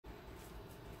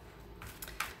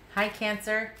Hi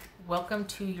Cancer, welcome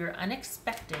to your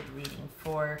unexpected reading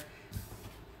for,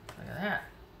 look at that,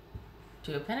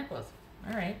 Two of Pentacles.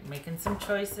 All right, making some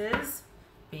choices,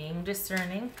 being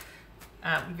discerning.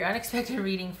 Your unexpected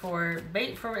reading for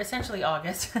essentially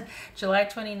August, July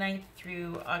 29th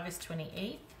through August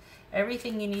 28th.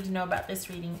 Everything you need to know about this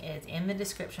reading is in the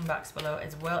description box below,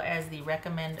 as well as the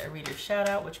recommend a reader shout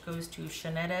out, which goes to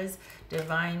Shanetta's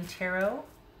Divine Tarot.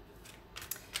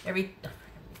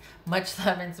 Much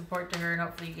love and support to her, and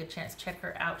hopefully you get a chance to check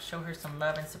her out, show her some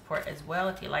love and support as well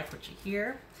if you like what you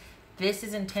hear. This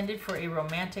is intended for a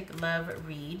romantic love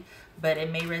read, but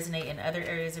it may resonate in other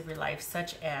areas of your life,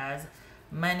 such as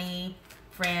money,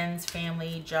 friends,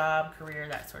 family, job, career,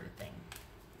 that sort of thing.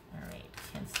 All right,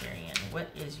 Cancerian, what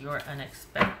is your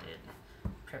unexpected?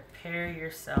 Prepare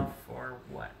yourself for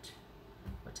what?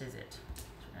 What is it? What's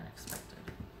your unexpected?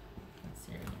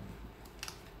 Cancerian.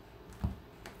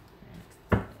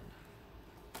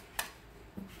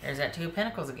 There's that Two of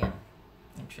Pentacles again.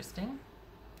 Interesting.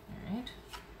 All right.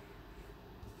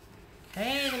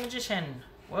 Okay, the Magician.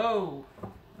 Whoa.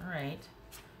 All right.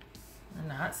 In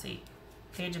the hot seat.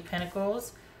 Page of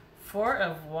Pentacles. Four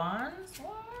of Wands.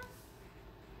 What?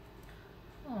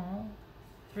 Oh.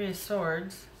 Three of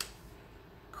Swords.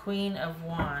 Queen of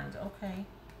Wands. Okay.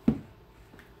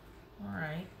 All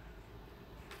right.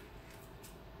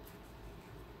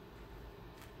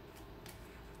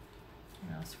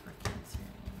 What else for Cancerian?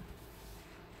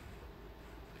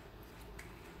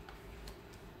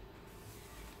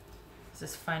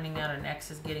 Is finding out an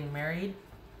ex is getting married?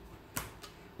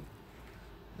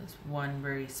 That's one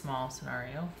very small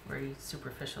scenario, very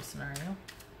superficial scenario.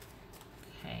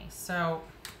 Okay, so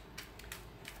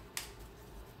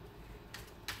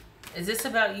is this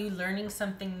about you learning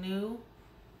something new?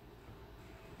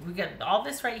 We got all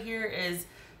this right here. Is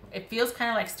it feels kind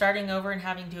of like starting over and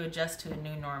having to adjust to a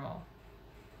new normal.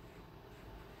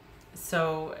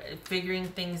 So figuring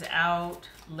things out,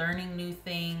 learning new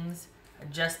things,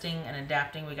 adjusting and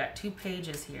adapting. We got 2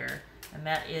 pages here, and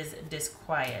that is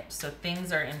disquiet. So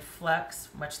things are in flux,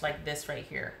 much like this right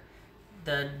here.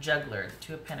 The Juggler, the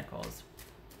Two of Pentacles.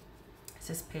 What's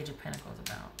this Page of Pentacles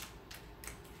about?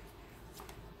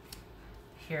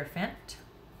 Hierophant.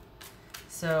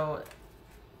 So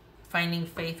finding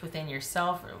faith within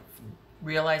yourself,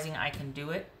 realizing I can do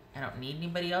it. I don't need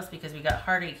anybody else, because we got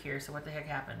heartache here. So what the heck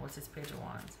happened? What's this Page of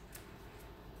Wands?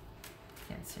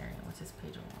 Cancerian, what's this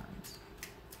Page of Wands?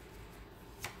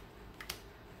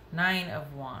 Nine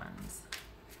of Wands.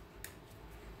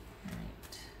 All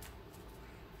right.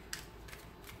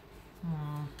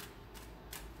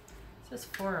 This is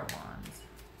Four of Wands.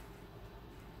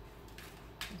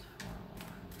 This is Four of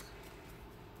Wands.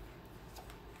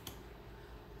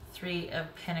 Three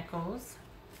of Pentacles.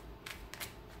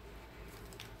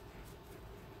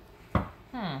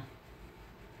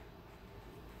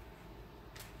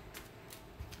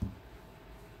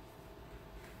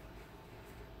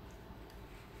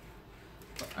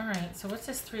 All right, so what's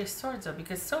this Three of Swords though?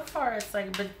 Because so far it's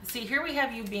like, but see, here we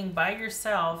have you being by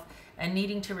yourself and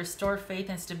needing to restore faith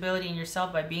and stability in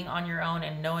yourself by being on your own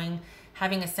and knowing,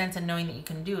 having a sense and knowing that you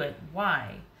can do it.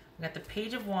 Why? We got the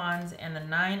Page of Wands and the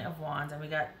Nine of Wands, and we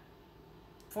got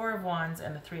Four of Wands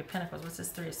and the Three of Pentacles. What's this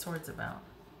Three of Swords about?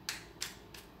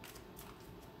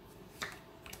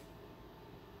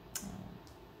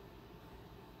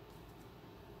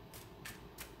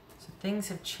 So things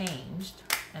have changed.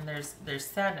 And there's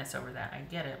sadness over that. I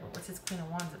get it. But what's this Queen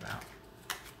of Wands about?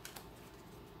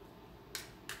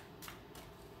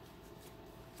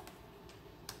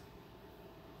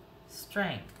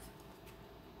 Strength.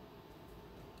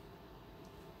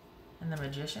 And the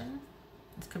Magician.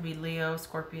 This could be Leo,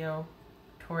 Scorpio,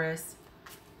 Taurus.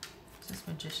 What's this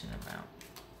Magician about?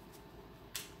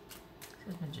 What's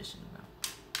this Magician about?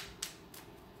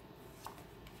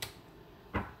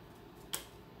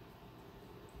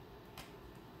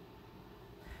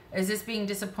 Is this being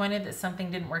disappointed that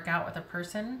something didn't work out with a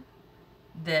person?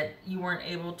 That you weren't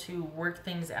able to work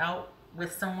things out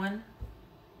with someone?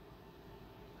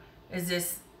 Is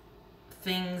this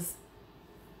things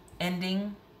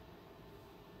ending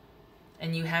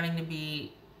and you having to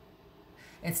be,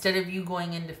 instead of you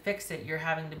going in to fix it, you're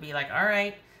having to be like, all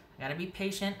right, I gotta be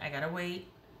patient, I gotta wait.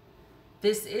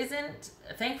 This isn't,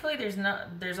 thankfully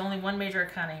there's only one major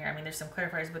arcana here. I mean, there's some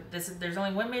clarifiers, but there's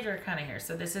only one major arcana here.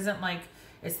 So this isn't like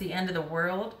it's the end of the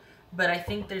world, but I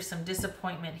think there's some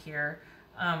disappointment here.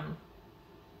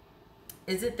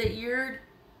 Is it that you're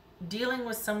dealing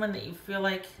with someone that you feel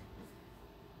like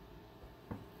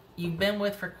you've been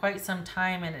with for quite some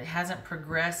time and it hasn't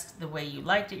progressed the way you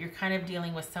liked it? You're kind of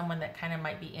dealing with someone that kind of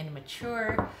might be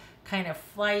immature, kind of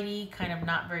flighty, kind of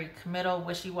not very committal,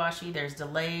 wishy-washy. There's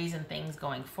delays and things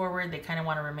going forward. They kind of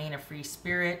want to remain a free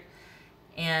spirit.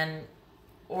 And,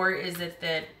 or is it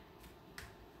that,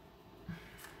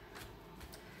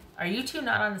 are you two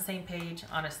not on the same page,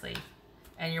 honestly?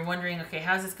 And you're wondering, okay,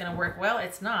 how's this going to work? Well,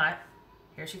 it's not.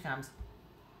 Here she comes.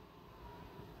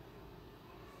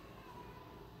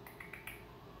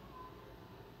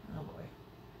 Oh boy.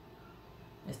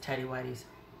 It's Teddy Whitey's.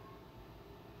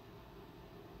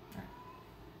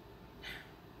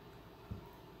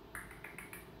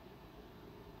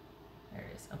 There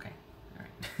it is. Okay. All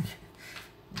right.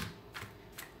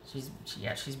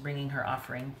 She's bringing her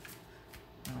offering.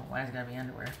 Oh, why is it gotta be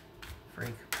underwear?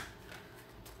 Freak.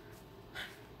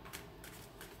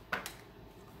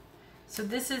 So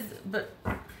this is, but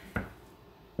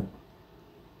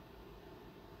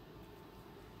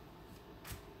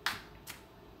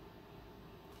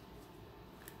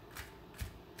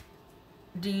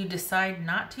do you decide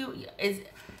not to?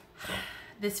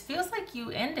 This feels like you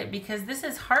end it because this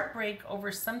is heartbreak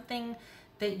over something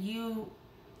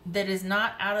that is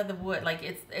not out of the wood. Like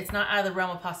it's not out of the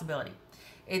realm of possibility.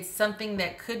 It's something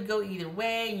that could go either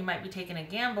way. You might be taking a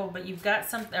gamble, but you've got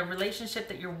a relationship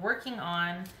that you're working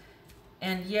on,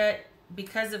 and yet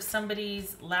because of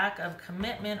somebody's lack of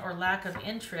commitment or lack of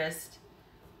interest,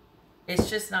 it's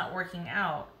just not working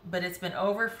out. But it's been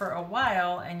over for a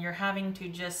while, and you're having to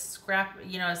just scrap.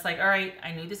 You know, it's like, all right,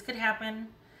 I knew this could happen.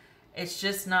 It's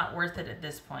just not worth it at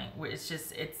this point.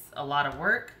 It's a lot of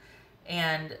work,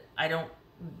 and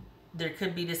there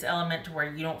could be this element to where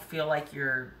you don't feel like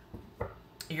your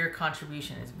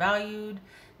contribution is valued,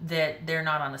 that they're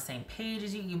not on the same page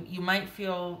as you. You might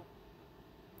feel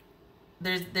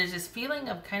there's this feeling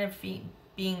of kind of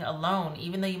being alone,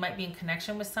 even though you might be in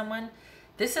connection with someone.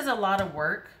 This is a lot of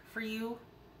work for you,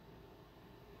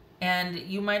 and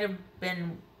you might have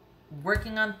been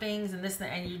working on things and this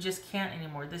and you just can't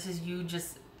anymore. This is you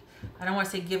just, I don't want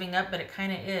to say giving up, but it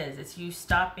kind of is. It's you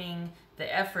stopping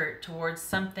the effort towards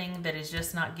something that is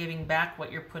just not giving back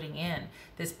what you're putting in.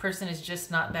 This person is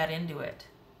just not that into it.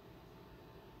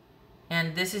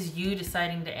 And this is you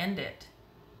deciding to end it.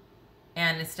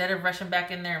 And instead of rushing back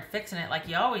in there and fixing it like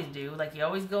you always do, like you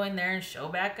always go in there and show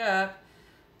back up,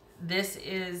 this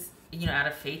is, you know, out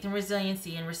of faith and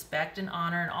resiliency and respect and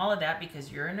honor and all of that,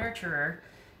 because you're a nurturer.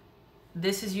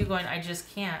 This is you going, I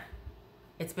just can't.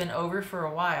 It's been over for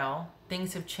a while.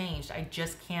 Things have changed. I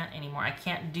just can't anymore. I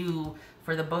can't do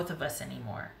for the both of us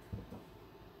anymore.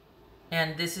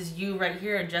 And this is you right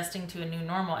here adjusting to a new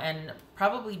normal and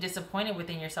probably disappointed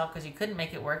within yourself because you couldn't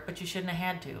make it work, but you shouldn't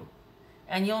have had to.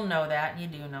 And you'll know that, and you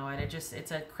do know it.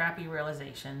 It's a crappy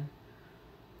realization.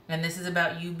 And this is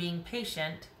about you being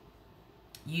patient,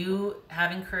 you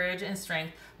having courage and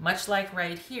strength, much like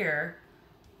right here.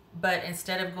 But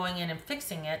instead of going in and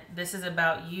fixing it, this is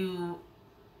about you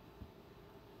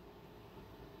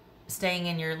staying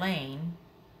in your lane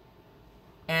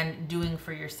and doing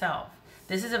for yourself.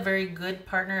 This is a very good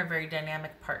partner, a very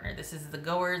dynamic partner. This is the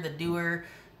goer, the doer,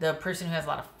 the person who has a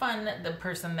lot of fun, the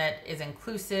person that is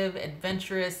inclusive,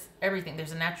 adventurous, everything.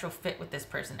 There's a natural fit with this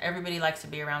person. Everybody likes to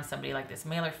be around somebody like this,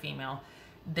 male or female.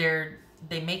 They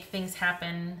make things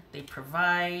happen, they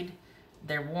provide,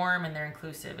 they're warm, and they're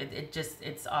inclusive.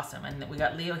 It's awesome. And we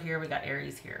got Leo here, we got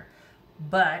Aries here.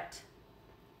 But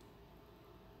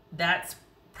that's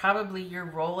probably your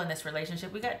role in this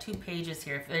relationship. We got 2 pages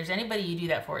here. If there's anybody you do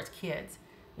that for, it's kids.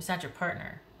 It's not your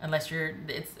partner, unless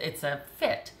it's a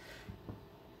fit.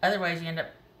 Otherwise, you end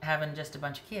up having just a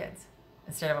bunch of kids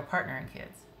instead of a partner and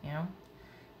kids, you know?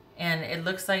 And it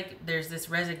looks like there's this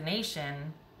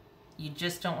resignation. You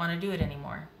just don't want to do it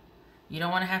anymore. You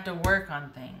don't want to have to work on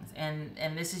things.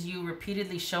 And this is you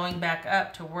repeatedly showing back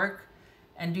up to work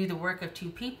and do the work of 2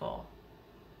 people.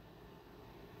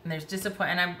 And there's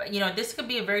disappointment. And this could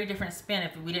be a very different spin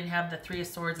if we didn't have the 3 of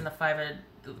Swords and the 5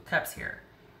 of Cups here.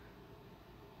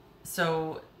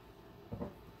 So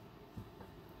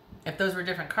if those were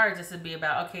different cards, this would be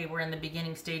about, okay, we're in the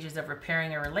beginning stages of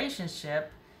repairing a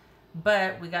relationship,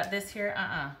 but we got this here.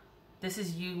 This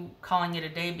is you calling it a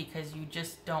day because you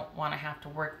just don't want to have to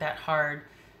work that hard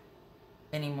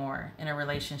anymore in a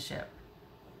relationship.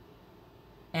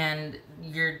 And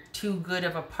you're too good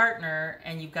of a partner,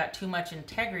 and you've got too much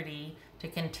integrity to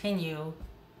continue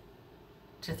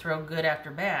to throw good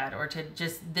after bad, or to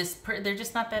just they're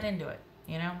just not that into it,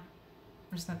 you know?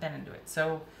 They're just not that into it.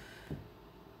 So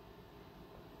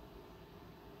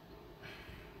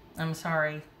I'm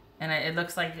sorry. And it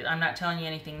looks like I'm not telling you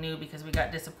anything new, because we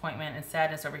got disappointment and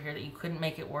sadness over here that you couldn't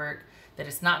make it work, that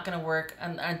it's not going to work.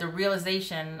 And the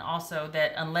realization also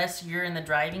that unless you're in the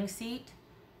driving seat,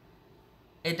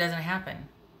 it doesn't happen.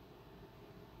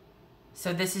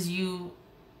 So this is you,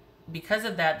 because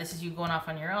of that, this is you going off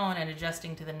on your own and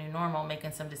adjusting to the new normal,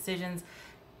 making some decisions.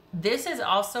 This is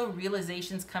also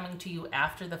realizations coming to you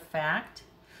after the fact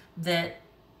that,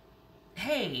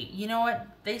 hey, you know what?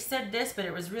 They said this, but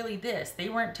it was really this. They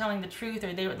weren't telling the truth,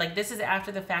 or they were like, this is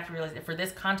after the fact realization. For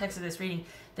this context of this reading,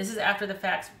 this is after the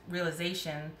fact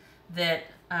realization that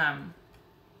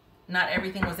not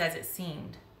everything was as it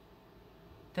seemed.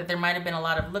 That there might have been a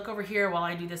lot of, look over here while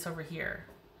I do this over here.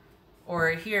 Or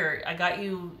here, I got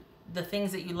you the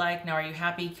things that you like. Now, are you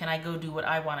happy? Can I go do what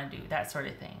I want to do? That sort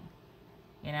of thing.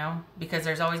 You know? Because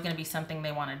there's always going to be something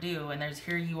they want to do. And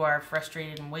here you are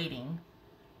frustrated and waiting.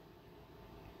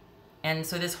 And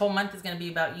so this whole month is going to be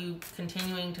about you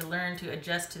continuing to learn to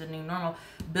adjust to the new normal,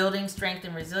 building strength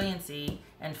and resiliency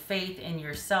and faith in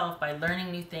yourself by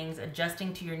learning new things,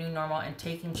 adjusting to your new normal, and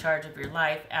taking charge of your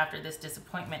life after this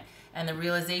disappointment. And the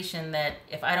realization that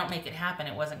if I don't make it happen,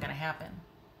 it wasn't going to happen.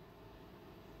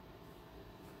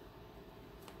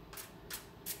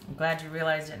 I'm glad you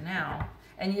realized it now.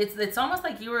 And it's almost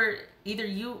like you were either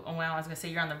you, oh, well, I was going to say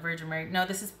you're on the verge of marriage. No,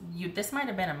 this might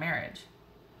have been a marriage.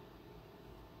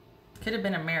 Could have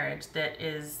been a marriage that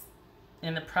is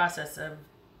in the process of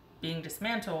being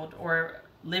dismantled or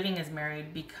living as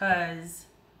married because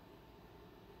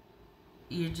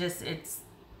it's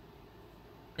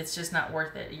just not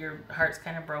worth it. Your heart's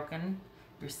kind of broken.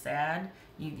 You're sad.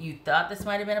 You thought this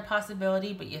might have been a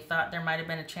possibility, but you thought there might have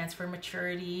been a chance for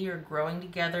maturity or growing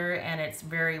together, and it's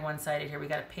very one-sided here. We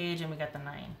got a page and we got the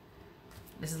 9.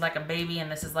 This is like a baby,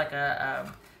 and this is like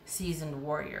a seasoned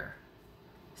warrior.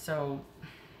 So...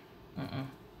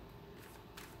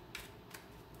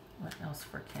 What else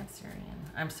for Cancerian?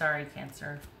 I'm sorry,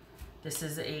 Cancer. This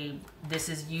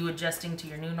is you adjusting to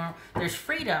your new norm. There's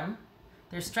freedom.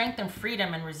 There's strength and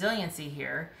freedom and resiliency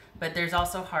here, but there's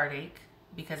also heartache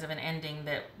because of an ending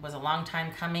that was a long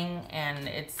time coming, and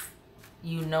it's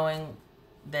you knowing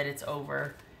that it's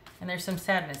over. And there's some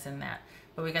sadness in that.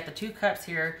 But we got the 2 cups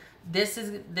here. This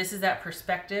is that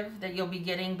perspective that you'll be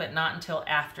getting, but not until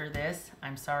after this.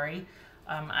 I'm sorry.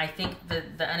 I think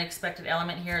the unexpected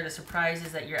element here, the surprise,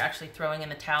 is that you're actually throwing in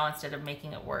the towel instead of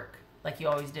making it work like you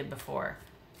always did before.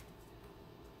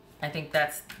 I think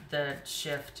that's the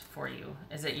shift for you,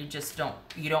 is that you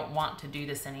don't want to do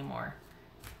this anymore.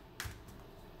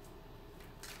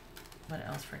 What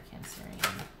else for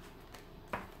Cancerian?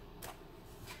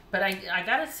 But I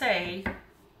gotta say,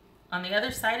 on the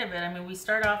other side of it, I mean, we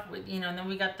start off with, and then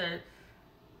we got the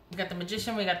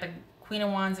Magician, we got the Queen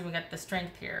of Wands, and we got the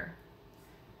Strength here.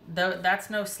 That's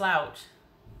no slouch.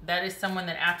 That is someone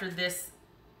that after this,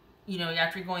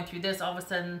 after you're going through this, all of a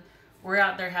sudden we're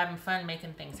out there having fun,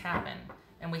 making things happen.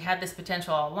 And we had this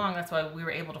potential all along. That's why we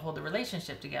were able to hold the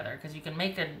relationship together, because you can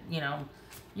make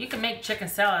you can make chicken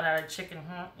salad out of chicken,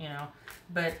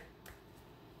 but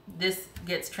this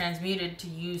gets transmuted to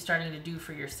you starting to do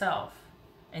for yourself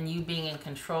and you being in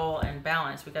control and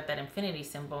balance. We got that infinity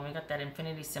symbol, and we got that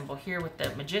infinity symbol here with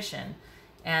the Magician.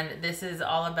 And this is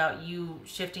all about you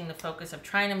shifting the focus of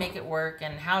trying to make it work,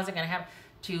 and how is it going to happen,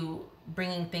 to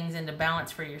bringing things into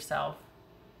balance for yourself.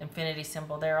 Infinity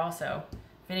symbol there also.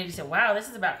 Infinity symbol. Wow, this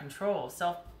is about control,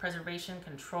 self-preservation,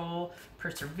 control,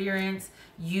 perseverance.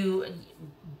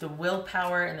 The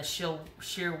willpower and the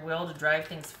sheer will to drive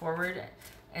things forward.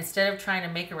 Instead of trying to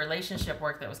make a relationship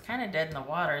work that was kind of dead in the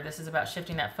water, this is about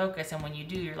shifting that focus, and when you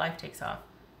do, your life takes off.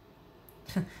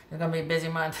 It's gonna be a busy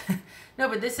month. No,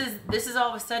 but this is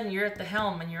all of a sudden you're at the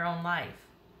helm in your own life,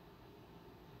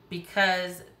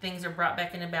 because things are brought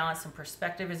back into balance and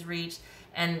perspective is reached,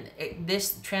 and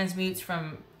this transmutes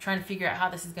from trying to figure out how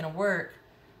this is going to work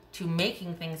to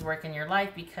making things work in your life,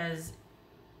 because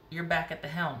you're back at the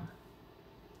helm.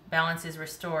 Balance is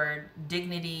restored,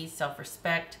 dignity,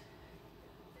 self-respect.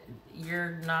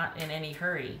 You're not in any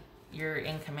hurry. You're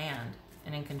in command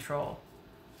and in control.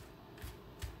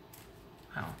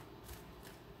 Wow.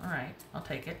 All right, I'll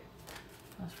take it.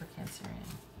 That's for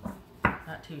Cancerian.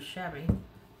 Not too shabby,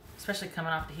 especially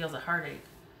coming off the heels of heartache.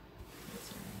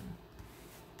 Cancerian.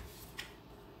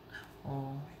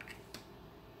 Oh.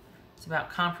 It's about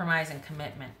compromise and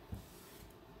commitment.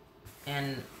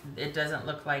 And it doesn't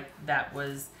look like that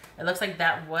was, it looks like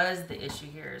that was the issue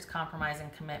here, is compromise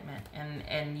and commitment.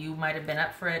 And you might have been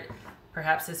up for it.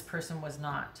 Perhaps this person was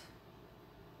not.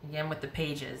 Again, with the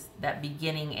pages, that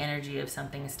beginning energy of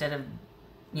something, instead of,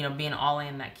 being all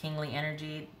in that kingly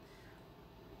energy.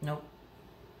 Nope.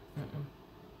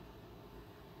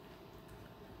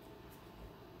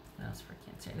 What else for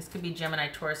Cancer? This could be Gemini,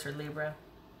 Taurus, or Libra.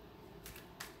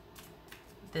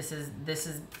 This is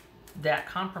that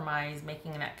compromise,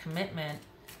 making that commitment,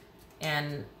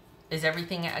 and is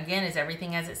everything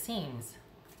as it seems?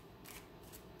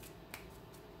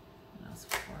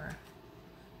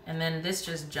 And then this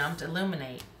just jumped,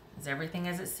 illuminate. Is everything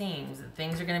as it seems.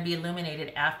 Things are going to be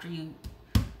illuminated after you,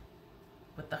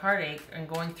 with the heartache and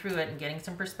going through it and getting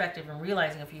some perspective and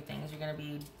realizing a few things. You're going to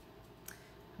be,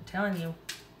 I'm telling you,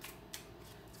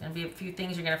 it's going to be a few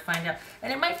things you're going to find out.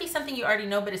 And it might be something you already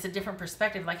know, but it's a different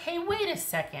perspective. Like, hey, wait a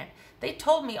second. They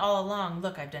told me all along,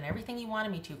 look, I've done everything you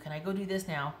wanted me to. Can I go do this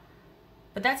now?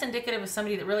 But that's indicative of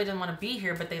somebody that really doesn't want to be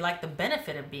here, but they like the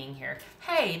benefit of being here.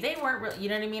 Hey, they weren't really, you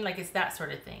know what I mean? Like, it's that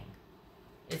sort of thing.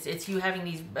 It's you having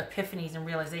these epiphanies and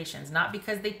realizations, not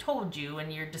because they told you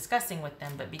and you're discussing with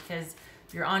them, but because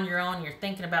you're on your own, you're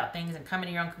thinking about things and coming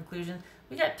to your own conclusions.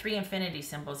 We got 3 infinity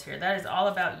symbols here. That is all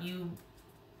about you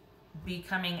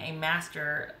becoming a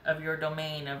master of your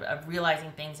domain, of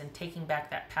realizing things and taking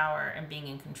back that power and being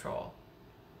in control.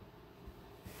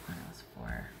 What else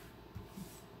for?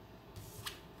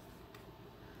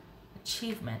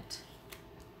 Achievement.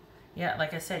 Yeah,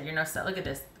 like I said, you're no, look at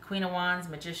this. Queen of Wands,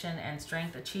 Magician, and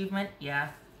Strength. Achievement, yeah.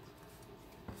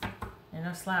 You're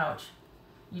no slouch.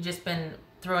 You've just been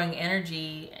throwing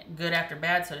energy, good after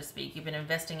bad, so to speak. You've been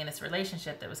investing in this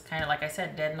relationship that was kind of, like I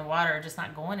said, dead in the water, just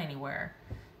not going anywhere.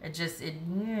 It just, you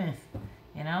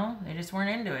know, they just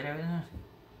weren't into it.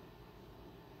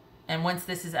 And once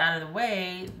this is out of the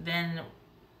way, then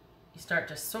you start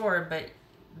to soar, but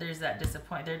there's that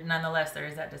disappointment. Nonetheless, there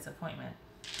is that disappointment.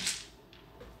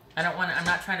 I'm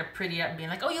not trying to pretty up and being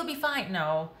like, oh, you'll be fine.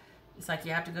 No, it's like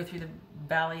you have to go through the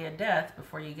valley of death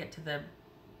before you get to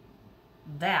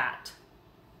that,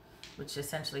 which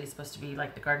essentially is supposed to be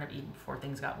like the Garden of Eden before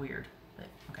things got weird. But,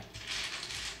 okay.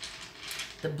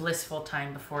 The blissful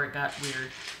time before it got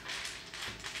weird.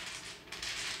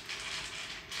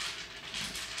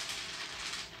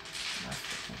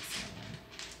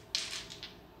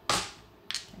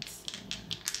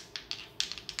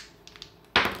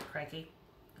 Crikey.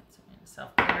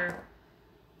 Self-care.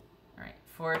 All right,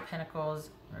 4 of Pentacles.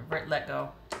 Let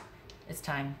go. It's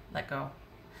time. Let go.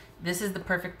 This is the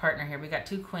perfect partner here. We got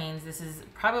 2 queens. This is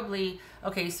probably,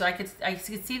 okay, so I could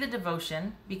see the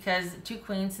devotion because 2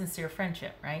 queens, sincere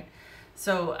friendship, right?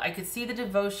 So I could see the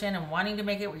devotion and wanting to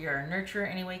make it where you're a nurturer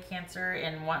anyway, Cancer,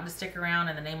 and wanting to stick around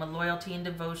in the name of loyalty and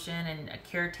devotion and a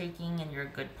caretaking, and you're a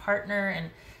good partner,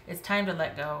 and it's time to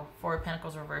let go. 4 of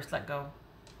Pentacles reversed. Let go.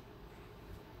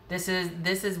 This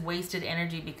is wasted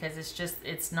energy because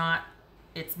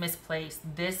it's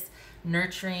misplaced. This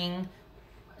nurturing,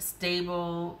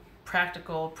 stable,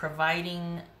 practical,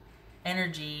 providing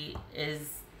energy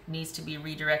needs to be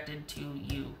redirected to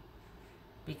you,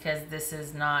 because this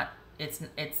is not, it's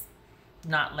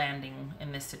not landing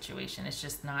in this situation. It's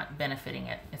just not benefiting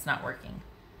it. It's not working.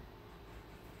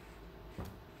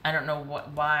 I don't know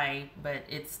why, but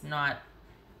it's not.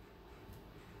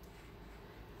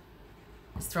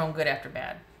 It's thrown good after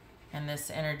bad. And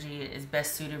this energy is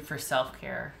best suited for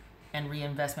self-care and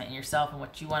reinvestment in yourself and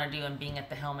what you want to do and being at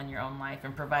the helm in your own life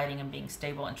and providing and being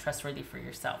stable and trustworthy for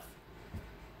yourself.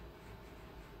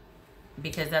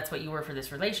 Because that's what you were for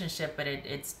this relationship, but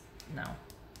it's no.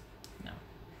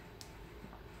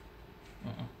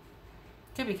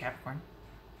 Could be Capricorn.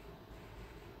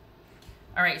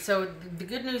 All right, so the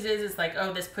good news is it's like,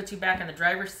 oh, this puts you back in the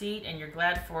driver's seat and you're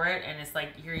glad for it. And it's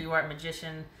like, here you are,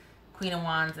 Magician, Queen of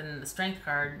Wands, and the Strength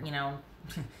card, you know,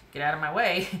 get out of my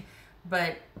way.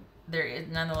 But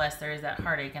nonetheless, there is that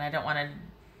heartache, and I don't want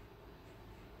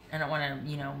to,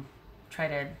 you know, try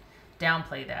to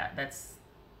downplay that.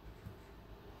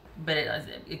 But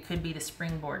it could be the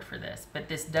springboard for this. But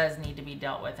this does need to be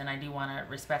dealt with, and I do want to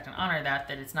respect and honor that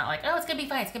it's not like, oh, it's gonna be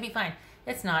fine, it's gonna be fine.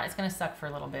 It's not. It's gonna suck for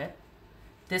a little bit.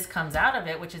 This comes out of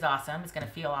it, which is awesome. It's gonna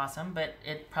feel awesome, but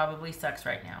it probably sucks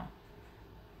right now.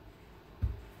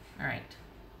 All right.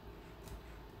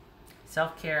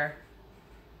 Self-care,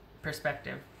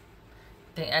 perspective.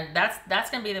 And that's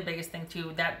going to be the biggest thing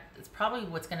too. That's probably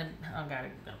what's going to, oh God,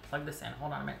 I'm going to plug this in.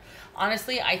 Hold on a minute.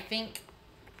 Honestly, I think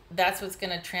that's what's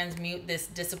going to transmute this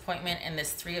disappointment and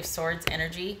this 3 of Swords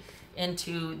energy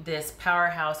into this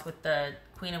powerhouse with the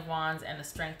Queen of Wands and the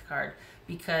Strength card,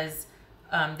 because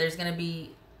there's going to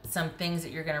be some things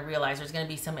that you're going to realize. There's going to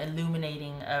be some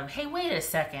illuminating of, hey, wait a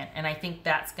second. And I think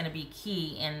that's going to be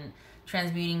key in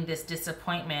transmuting this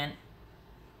disappointment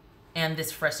and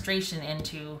this frustration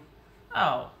into,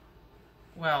 oh,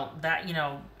 well, that, you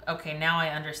know, okay, now I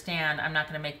understand. I'm not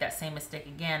going to make that same mistake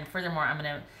again. Furthermore,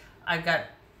 I've got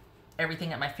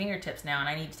everything at my fingertips now, and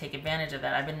I need to take advantage of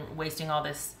that. I've been wasting all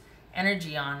this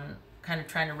energy on kind of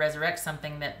trying to resurrect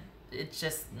something that it's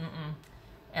just,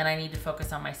 and I need to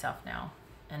focus on myself now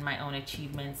and my own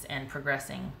achievements and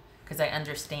progressing, because I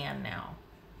understand now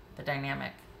the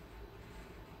dynamic.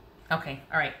 Okay,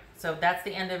 all right. So that's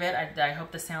the end of it. I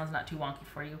hope the sound's not too wonky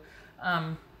for you.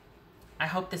 I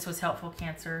hope this was helpful,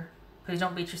 Cancer. Please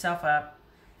don't beat yourself up.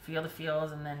 Feel the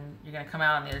feels, and then you're going to come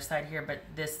out on the other side here, but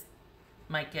this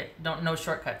might get, no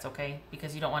shortcuts, okay?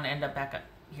 Because you don't want to end up back up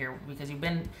here, because you've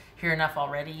been here enough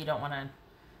already. You don't want to,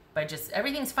 by just,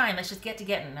 everything's fine, let's just get to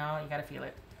getting. No, you got to feel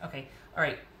it. Okay, all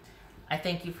right. I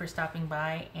thank you for stopping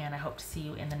by, and I hope to see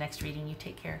you in the next reading. You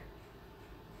take care.